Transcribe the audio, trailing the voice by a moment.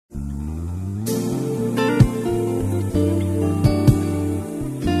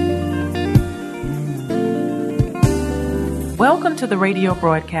Welcome to the radio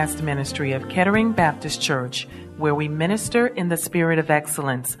broadcast ministry of Kettering Baptist Church, where we minister in the spirit of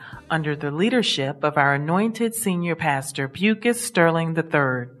excellence under the leadership of our anointed senior pastor, Bucus Sterling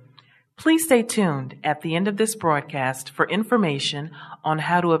III. Please stay tuned at the end of this broadcast for information on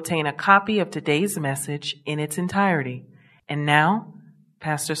how to obtain a copy of today's message in its entirety. And now,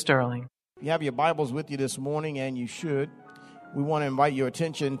 Pastor Sterling. You have your Bibles with you this morning, and you should. We want to invite your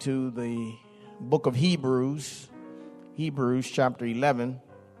attention to the book of Hebrews chapter 11.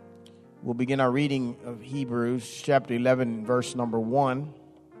 We'll begin our reading of Hebrews chapter 11, verse number 1.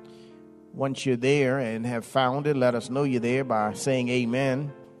 Once you're there and have found it, let us know you're there by saying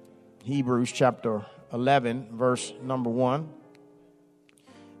amen. Hebrews chapter 11, verse number 1.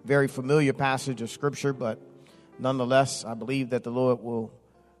 Very familiar passage of Scripture, but nonetheless, I believe that the Lord will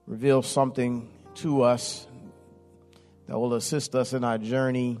reveal something to us that will assist us in our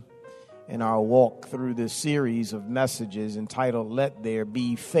journey, in our walk through this series of messages entitled, Let There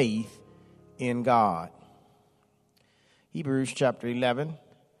Be Faith in God. Hebrews chapter 11,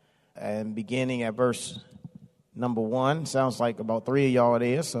 and beginning at verse number 1. Sounds like about 3 of y'all are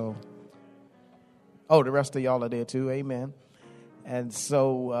there, so... Oh, the rest of y'all are there too, amen. And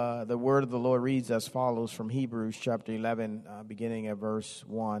so the word of the Lord reads as follows from Hebrews chapter 11, beginning at verse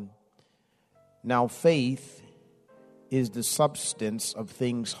 1. Now faith is the substance of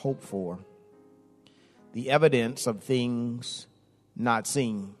things hoped for, the evidence of things not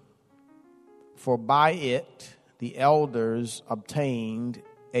seen. For by it the elders obtained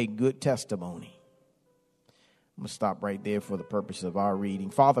a good testimony. I'm going to stop right there for the purpose of our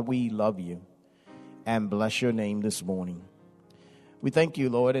reading. Father, we love you and bless your name this morning. We thank you,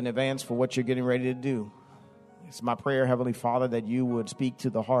 Lord, in advance for what you're getting ready to do. It's my prayer, Heavenly Father, that you would speak to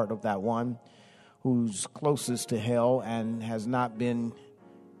the heart of that one who's closest to hell and has not been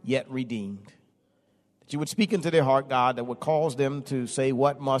yet redeemed. That you would speak into their heart, God, that would cause them to say,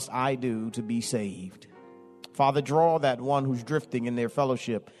 what must I do to be saved? Father, draw that one who's drifting in their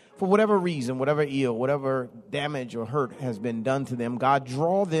fellowship for whatever reason, whatever ill, whatever damage or hurt has been done to them. God,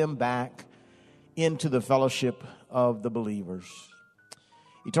 draw them back into the fellowship of the believers.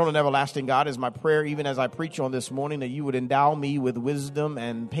 Eternal and everlasting God, is my prayer, even as I preach on this morning, that you would endow me with wisdom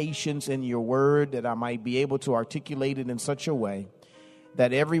and patience in your word, that I might be able to articulate it in such a way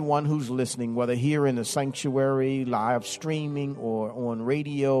that everyone who's listening, whether here in the sanctuary, live streaming, or on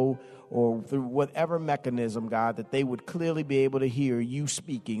radio, or through whatever mechanism, God, that they would clearly be able to hear you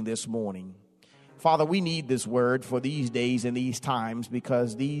speaking this morning. Father, we need this word for these days and these times,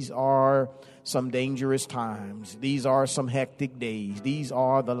 because these are some dangerous times. These are some hectic days. These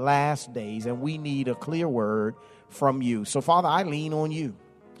are the last days, and we need a clear word from you. So, Father, I lean on you,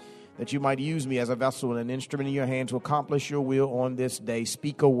 that you might use me as a vessel and an instrument in your hand to accomplish your will on this day.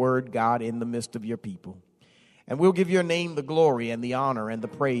 Speak a word, God, in the midst of your people. And we'll give your name the glory and the honor and the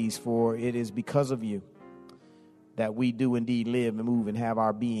praise, for it is because of you that we do indeed live and move and have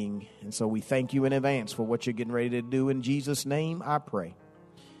our being. And so we thank you in advance for what you're getting ready to do. In Jesus' name I pray.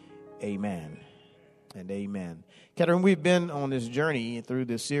 Amen and amen. Kettering, we've been on this journey through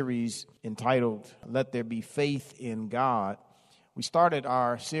this series entitled, Let There Be Faith in God. We started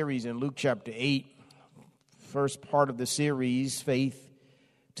our series in Luke chapter 8. First part of the series, faith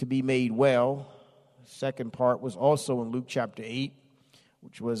to be made well. Second part was also in Luke chapter 8,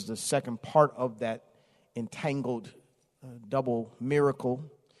 which was the second part of that entangled double miracle.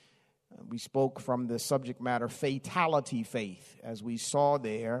 We spoke from the subject matter, fatality faith, as we saw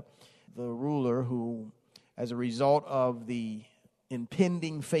there the ruler who, as a result of the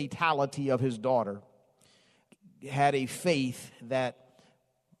impending fatality of his daughter, had a faith that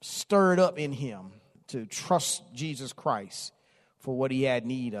stirred up in him to trust Jesus Christ for what he had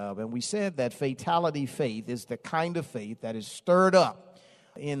need of. And we said that fatality faith is the kind of faith that is stirred up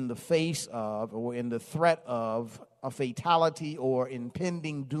in the face of, or in the threat of, a fatality or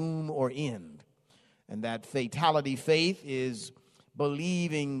impending doom or end. And that fatality faith is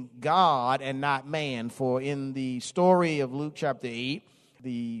believing God and not man. For in the story of Luke chapter 8,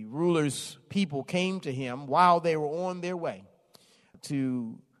 the ruler's people came to him while they were on their way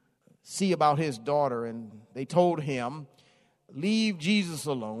to see about his daughter. And they told him, leave Jesus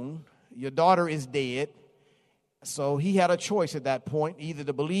alone. Your daughter is dead. So he had a choice at that point, either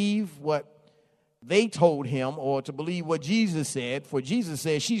to believe what they told him or to believe what Jesus said. For Jesus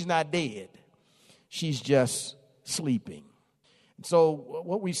said, she's not dead. She's just sleeping. So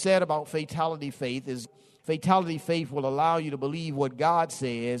what we said about fatality faith is fatality faith will allow you to believe what God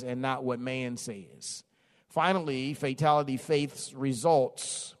says and not what man says. Finally, fatality faith's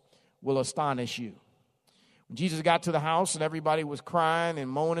results will astonish you. When Jesus got to the house and everybody was crying and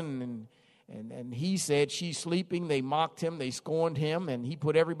moaning And he said, she's sleeping. They mocked him. They scorned him. And he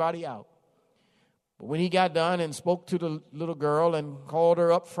put everybody out. But when he got done and spoke to the little girl and called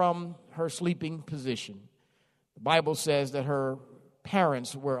her up from her sleeping position, the Bible says that her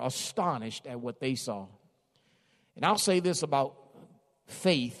parents were astonished at what they saw. And I'll say this about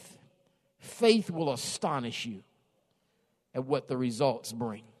faith. Faith will astonish you at what the results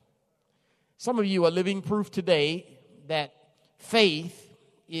bring. Some of you are living proof today that faith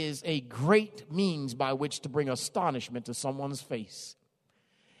is a great means by which to bring astonishment to someone's face.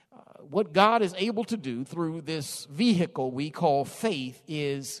 What God is able to do through this vehicle we call faith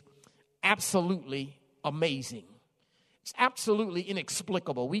is absolutely amazing. It's absolutely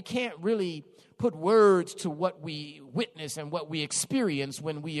inexplicable. We can't really put words to what we witness and what we experience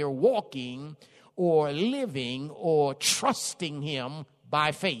when we are walking or living or trusting him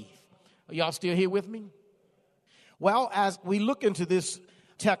by faith. Are y'all still here with me? Well, as we look into this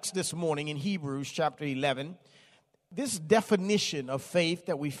text this morning in Hebrews chapter 11, this definition of faith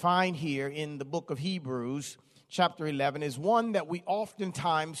that we find here in the book of Hebrews chapter 11 is one that we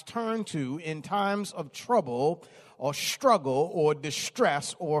oftentimes turn to in times of trouble or struggle or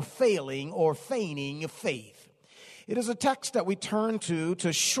distress or failing or feigning faith. It is a text that we turn to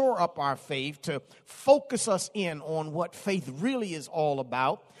shore up our faith, to focus us in on what faith really is all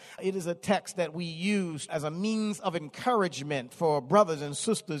about. It is a text that we use as a means of encouragement for brothers and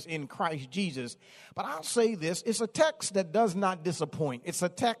sisters in Christ Jesus. But I'll say this, it's a text that does not disappoint. It's a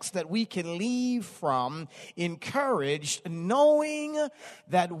text that we can leave from encouraged, knowing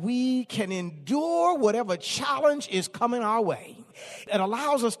that we can endure whatever challenge is coming our way. It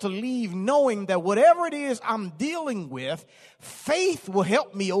allows us to leave knowing that whatever it is I'm dealing with, faith will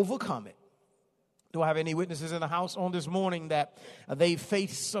help me overcome it. Do I have any witnesses in the house on this morning that they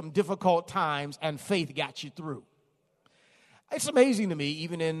faced some difficult times and faith got you through? It's amazing to me,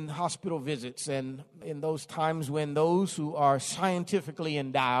 even in hospital visits and in those times when those who are scientifically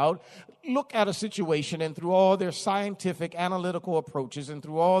endowed look at a situation and through all their scientific analytical approaches and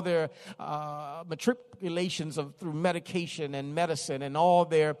through all their matriculations through medication and medicine and all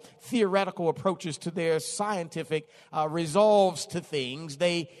their theoretical approaches to their scientific resolves to things,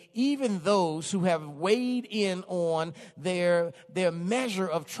 even those who have weighed in on their measure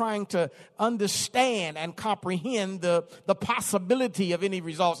of trying to understand and comprehend the possibility of any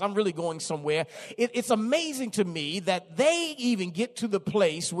results. I'm really going somewhere. It's amazing to me that they even get to the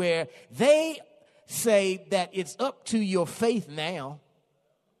place where they say that it's up to your faith now.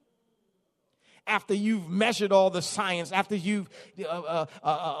 After you've measured all the science, after you've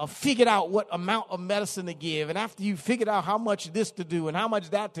figured out what amount of medicine to give, and after you've figured out how much this to do and how much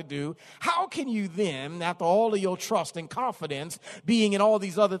that to do, how can you then, after all of your trust and confidence being in all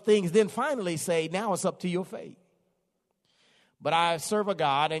these other things, then finally say, now it's up to your faith? But I serve a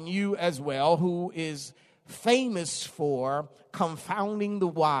God, and you as well, who is famous for confounding the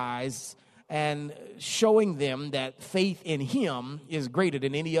wise and showing them that faith in him is greater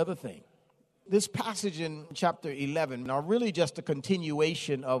than any other thing. This passage in chapter 11 are really just a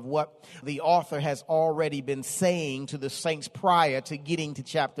continuation of what the author has already been saying to the saints prior to getting to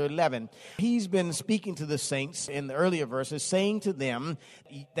chapter 11. He's been speaking to the saints in the earlier verses, saying to them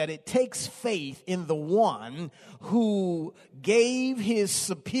that it takes faith in the one who gave his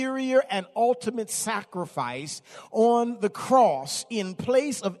superior and ultimate sacrifice on the cross in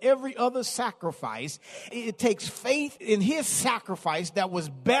place of every other sacrifice. It takes faith in his sacrifice that was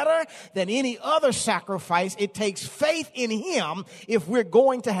better than any other sacrifice. It takes faith in him if we're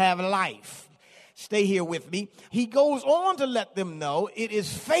going to have life. Stay here with me. He goes on to let them know it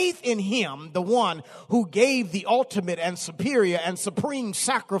is faith in him, the one who gave the ultimate and superior and supreme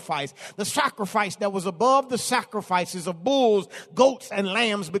sacrifice, the sacrifice that was above the sacrifices of bulls, goats, and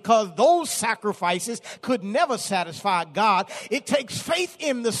lambs, because those sacrifices could never satisfy God. It takes faith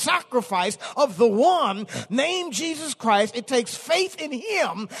in the sacrifice of the one named Jesus Christ. It takes faith in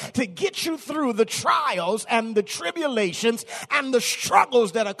him to get you through the trials and the tribulations and the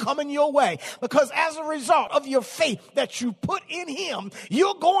struggles that are coming your way, because as a result of your faith that you put in him,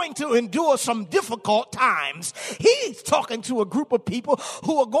 you're going to endure some difficult times. He's talking to a group of people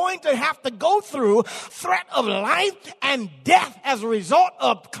who are going to have to go through threat of life and death as a result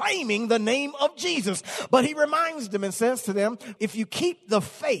of claiming the name of Jesus. But he reminds them and says to them, if you keep the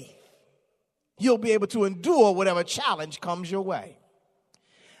faith, you'll be able to endure whatever challenge comes your way.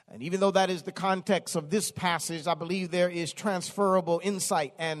 And even though that is the context of this passage, I believe there is transferable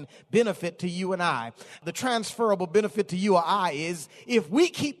insight and benefit to you and I. The transferable benefit to you or I is if we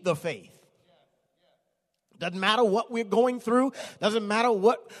keep the faith, Doesn't matter what we're going through. Doesn't matter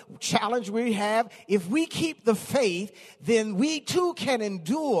what challenge we have. If we keep the faith, then we too can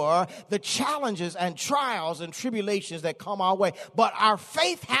endure the challenges and trials and tribulations that come our way. But our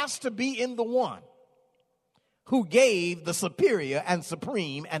faith has to be in the one who gave the superior and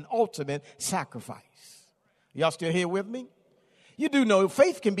supreme and ultimate sacrifice. Y'all still here with me? You do know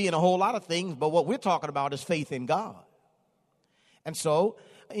faith can be in a whole lot of things, but what we're talking about is faith in God. And so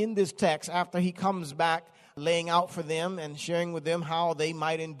in this text, after he comes back, laying out for them and sharing with them how they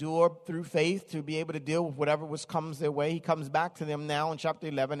might endure through faith to be able to deal with whatever comes their way, he comes back to them now in chapter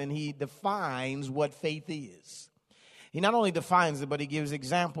 11, and he defines what faith is. He not only defines it, but he gives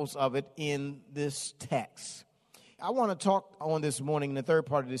examples of it in this text. I want to talk on this morning in the third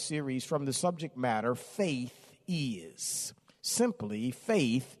part of this series from the subject matter, faith is. Simply,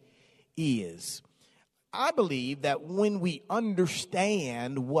 faith is. I believe that when we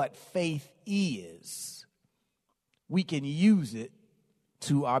understand what faith is, we can use it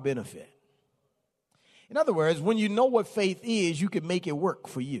to our benefit. In other words, when you know what faith is, you can make it work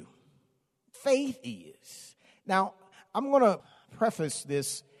for you. Faith is. Now, I'm going to preface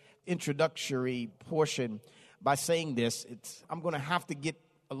this introductory portion by saying this. I'm going to have to get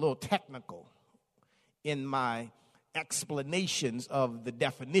a little technical in my explanations of the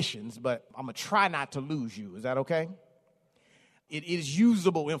definitions, but I'm going to try not to lose you. Is that okay? It is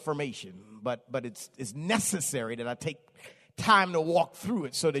usable information, but it's necessary that I take time to walk through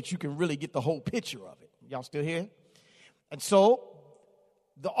it so that you can really get the whole picture of it. Y'all still here? And so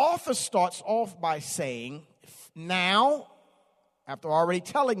the author starts off by saying, now, after already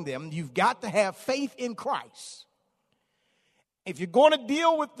telling them, you've got to have faith in Christ. If you're going to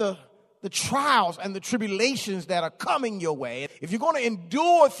deal with the trials and the tribulations that are coming your way, if you're going to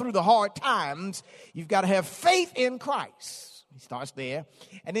endure through the hard times, you've got to have faith in Christ. He starts there,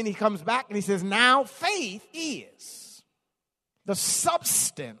 and then he comes back and he says, now faith is the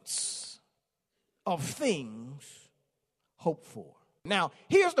substance of things hoped for. Now,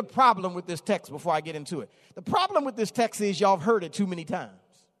 here's the problem with this text before I get into it. The problem with this text is y'all have heard it too many times.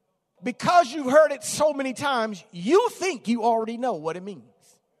 Because you've heard it so many times, you think you already know what it means.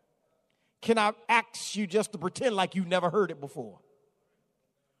 Can I ask you just to pretend like you've never heard it before?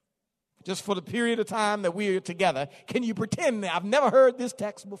 Just for the period of time that we're together, can you pretend that I've never heard this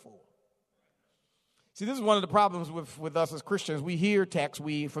text before? See, this is one of the problems with us as Christians. We hear text,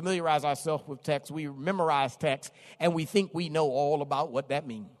 we familiarize ourselves with text, we memorize text, and we think we know all about what that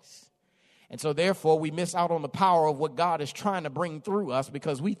means. And so, therefore, we miss out on the power of what God is trying to bring through us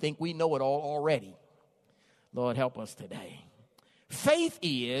because we think we know it all already. Lord, help us today. Faith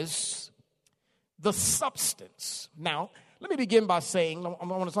is the substance. Now, let me begin by saying, I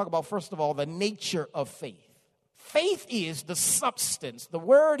want to talk about, first of all, the nature of faith. Faith is the substance. The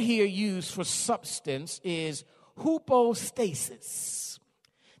word here used for substance is hypostasis.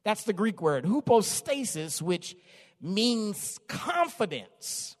 That's the Greek word, hypostasis, which means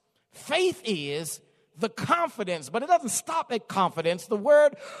confidence. Faith is the confidence, but it doesn't stop at confidence. The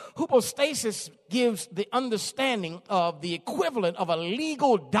word hypostasis gives the understanding of the equivalent of a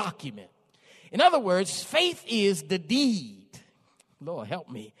legal document. In other words, faith is the deed, Lord help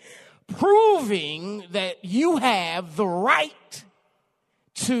me, proving that you have the right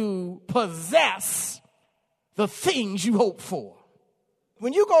to possess the things you hope for.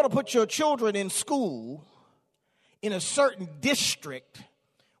 When you go to put your children in school in a certain district,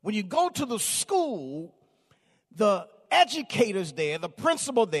 when you go to the school, the educators there, the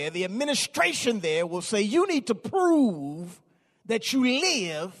principal there, the administration there will say you need to prove that you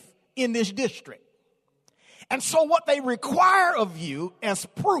live in this district. And so what they require of you as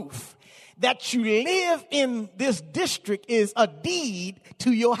proof that you live in this district is a deed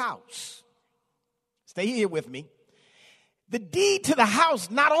to your house. Stay here with me. The deed to the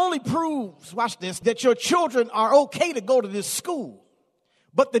house not only proves, watch this, that your children are okay to go to this school,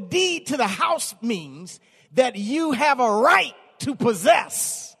 but the deed to the house means that you have a right to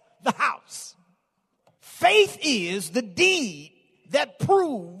possess the house. Faith is the deed that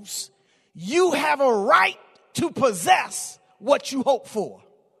proves you have a right to possess what you hope for.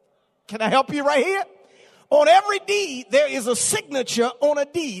 Can I help you right here? On every deed, there is a signature on a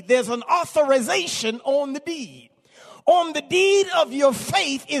deed. There's an authorization on the deed. On the deed of your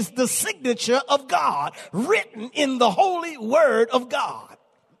faith is the signature of God written in the holy word of God.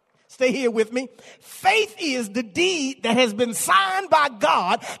 Stay here with me. Faith is the deed that has been signed by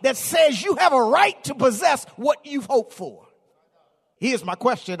God that says you have a right to possess what you've hoped for. Here's my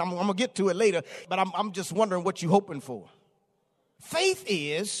question. I'm going to get to it later, but I'm just wondering what you're hoping for. Faith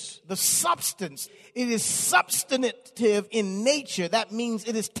is the substance. It is substantive in nature. That means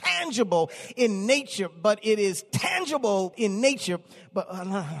it is tangible in nature, but it is tangible in nature. But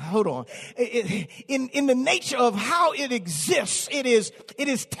hold on. In the nature of how it exists, it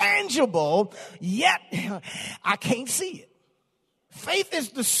is tangible, yet I can't see it. Faith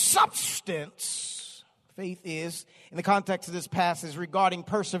is the substance. Faith is, in the context of this passage regarding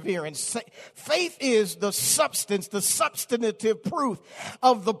perseverance, faith is the substance, the substantive proof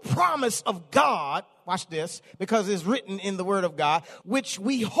of the promise of God. Watch this, because it's written in the Word of God, which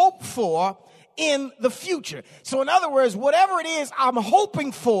we hope for in the future. So in other words, whatever it is I'm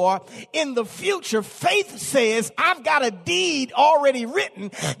hoping for in the future, faith says I've got a deed already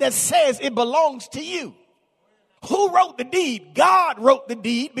written that says it belongs to you. Who wrote the deed? God wrote the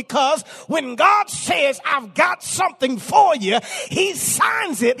deed, because when God says I've got something for you, he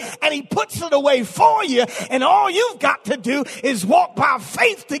signs it and he puts it away for you, and all you've got to do is walk by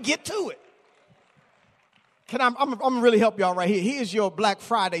faith to get to it. I'm going to really help y'all right here. Here's your Black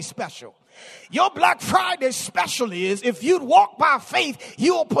Friday special. Your Black Friday special is, if you'd walk by faith,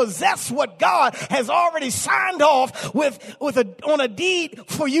 you'll possess what God has already signed off on a deed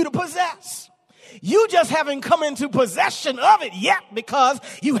for you to possess. You just haven't come into possession of it yet because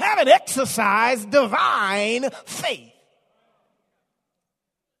you haven't exercised divine faith.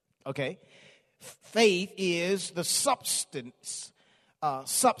 Okay? Faith is the substantive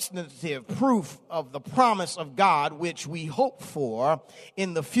proof of the promise of God, which we hope for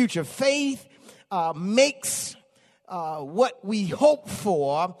in the future. Faith makes what we hope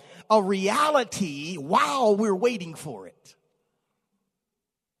for a reality while we're waiting for it.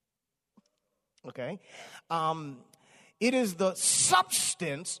 Okay. It is the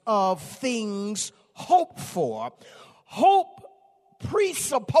substance of things hoped for. Hope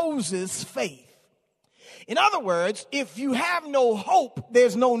presupposes faith. In other words, if you have no hope,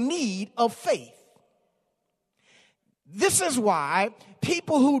 there's no need of faith. This is why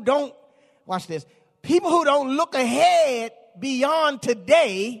people who don't look ahead beyond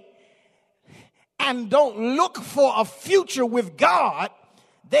today and don't look for a future with God,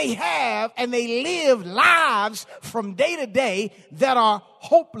 they have and they live lives from day to day that are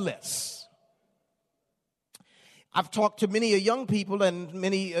hopeless. I've talked to many young people and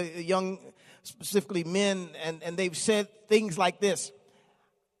many young, specifically men, and they've said things like this.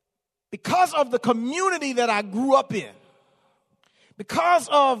 Because of the community that I grew up in, because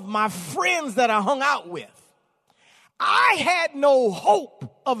of my friends that I hung out with, I had no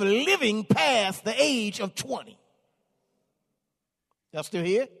hope of living past the age of 20. Y'all still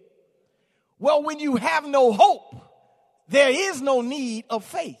here? Well, when you have no hope, there is no need of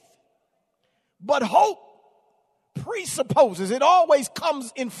faith. But hope presupposes, it always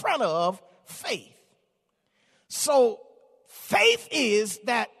comes in front of faith. So faith is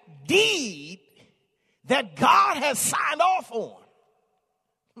that deed that God has signed off on.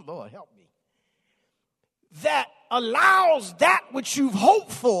 Lord, help me. That allows that which you've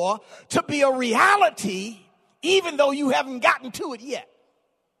hoped for to be a reality, even though you haven't gotten to it yet.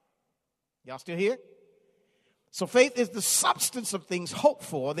 Y'all still here? So faith is the substance of things hoped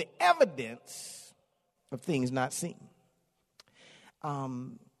for, the evidence of things not seen.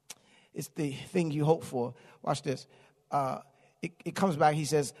 It's the thing you hope for. Watch this. It comes back, he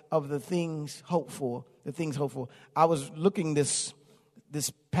says, of the things hoped for, the things hoped for. I was looking this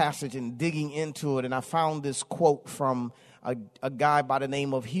passage and digging into it, and I found this quote from a guy by the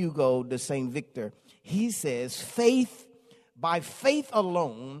name of Hugo de Saint Victor. He says, by faith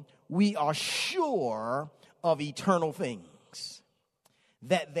alone, we are sure of eternal things,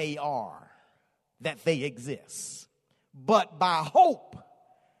 that they are, that they exist. But by hope,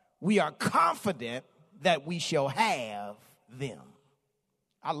 we are confident that we shall have them.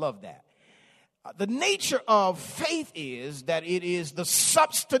 I love that. The nature of faith is that it is the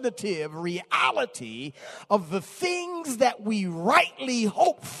substantive reality of the things that we rightly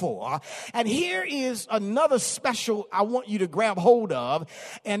hope for. And here is another special I want you to grab hold of.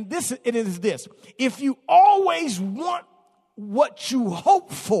 And it is this. If you always want what you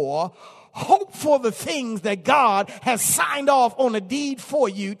hope for the things that God has signed off on a deed for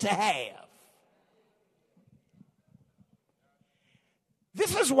you to have.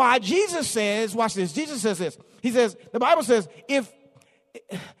 This is why Jesus says, watch this, Jesus says this. He says, the Bible says, if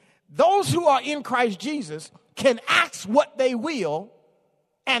those who are in Christ Jesus can ask what they will,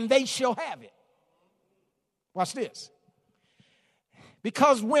 and they shall have it. Watch this.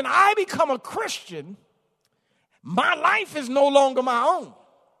 Because when I become a Christian, my life is no longer my own.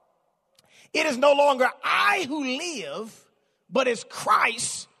 It is no longer I who live, but it's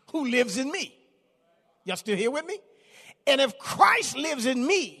Christ who lives in me. Y'all still here with me? And if Christ lives in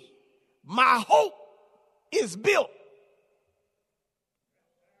me, my hope is built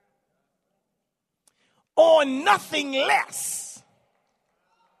on nothing less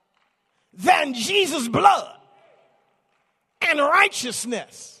than Jesus' blood and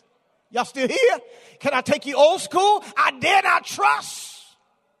righteousness. Y'all still here? Can I take you old school? I dare not trust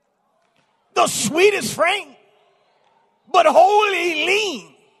the sweetest frame, but wholly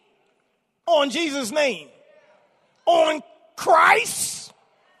lean on Jesus' name. On Christ,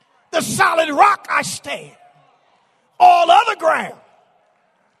 the solid rock I stand. All other ground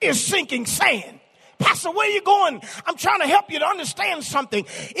is sinking sand. Pastor, where are you going? I'm trying to help you to understand something.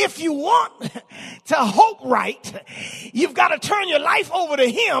 If you want to hope right, you've got to turn your life over to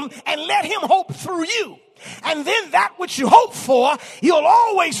him and let him hope through you. And then that which you hope for, you'll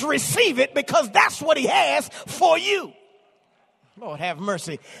always receive it because that's what he has for you. Lord have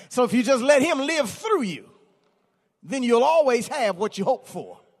mercy. So if you just let him live through you, then you'll always have what you hope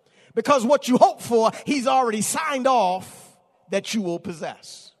for. Because what you hope for, he's already signed off that you will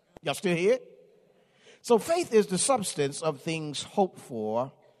possess. Y'all still here? So faith is the substance of things hoped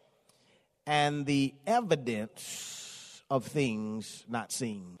for and the evidence of things not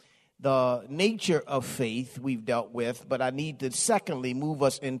seen. The nature of faith we've dealt with, but I need to secondly move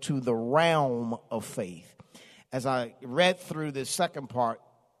us into the realm of faith. As I read through the second part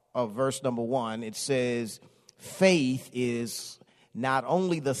of verse number 1, it says faith is not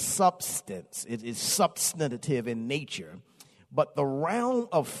only the substance, it is substantive in nature, but the realm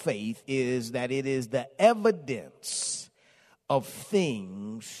of faith is that it is the evidence of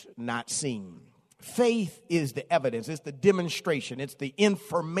things not seen. Faith is the evidence. It's the demonstration. It's the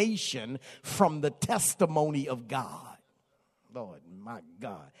information from the testimony of God. Lord, my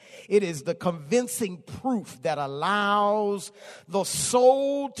God. It is the convincing proof that allows the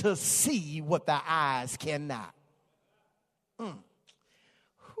soul to see what the eyes cannot. Whew,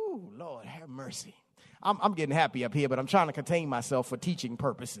 Lord, have mercy. I'm getting happy up here, but I'm trying to contain myself for teaching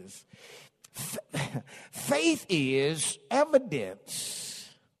purposes. Faith is evidence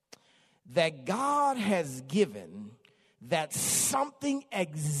that God has given that something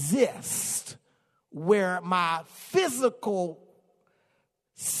exists where my physical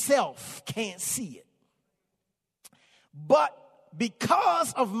self can't see it. But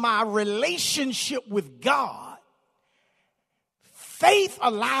because of my relationship with God, faith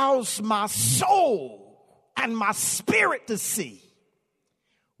allows my soul and my spirit to see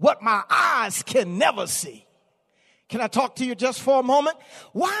what my eyes can never see. Can I talk to you just for a moment?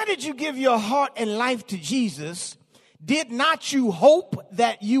 Why did you give your heart and life to Jesus? Did not you hope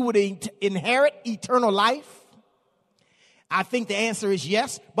that you would inherit eternal life? I think the answer is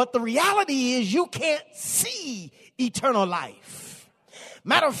yes, but the reality is you can't see eternal life.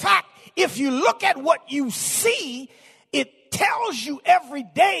 Matter of fact, if you look at what you see, it tells you every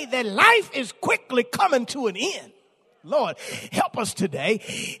day that life is quickly coming to an end. Lord, help us today.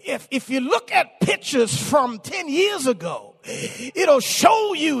 If you look at pictures from 10 years ago, it'll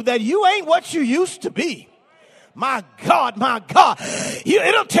show you that you ain't what you used to be. My God, my God.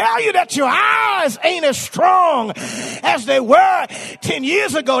 It'll tell you that your eyes ain't as strong as they were 10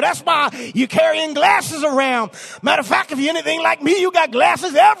 years ago. That's why you're carrying glasses around. Matter of fact, if you're anything like me, you got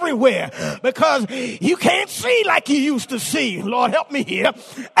glasses everywhere because you can't see like you used to see. Lord, help me here.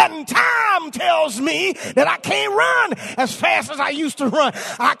 And time tells me that I can't run as fast as I used to run.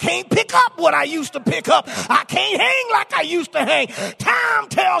 I can't pick up what I used to pick up. I can't hang like I used to hang. Time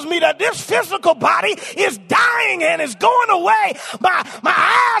tells me that this physical body is dying and it's going away. My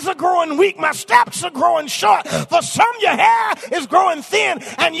eyes are growing weak. My steps are growing short. For some, your hair is growing thin.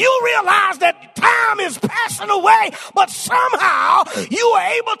 And you realize that time is passing away. But somehow you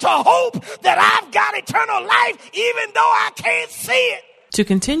are able to hope that I've got eternal life even though I can't see it. To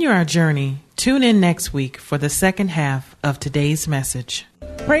continue our journey, tune in next week for the second half of today's message.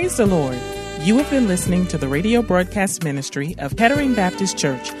 Praise the Lord. You have been listening to the radio broadcast ministry of Kettering Baptist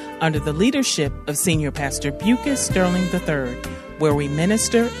Church under the leadership of Senior Pastor Bucas Sterling III, where we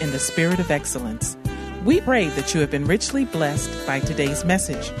minister in the spirit of excellence. We pray that you have been richly blessed by today's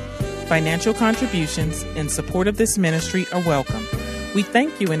message. Financial contributions in support of this ministry are welcome. We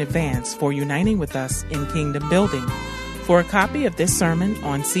thank you in advance for uniting with us in kingdom building. For a copy of this sermon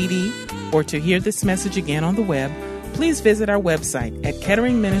on CD or to hear this message again on the web, please visit our website at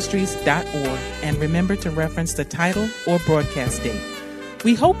ketteringministries.org and remember to reference the title or broadcast date.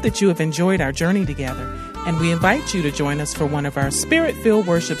 We hope that you have enjoyed our journey together, and we invite you to join us for one of our Spirit-filled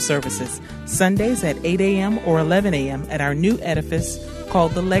worship services, Sundays at 8 a.m. or 11 a.m. at our new edifice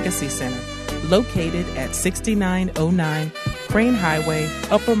called the Legacy Center, located at 6909 Crane Highway,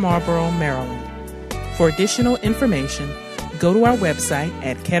 Upper Marlboro, Maryland. For additional information, go to our website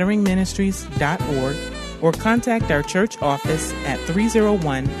at ketteringministries.org or contact our church office at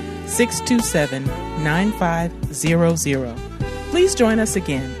 301-627-9500. Please join us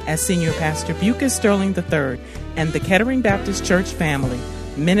again as Senior Pastor Bucas Sterling III and the Kettering Baptist Church family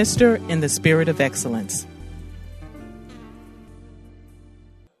minister in the spirit of excellence.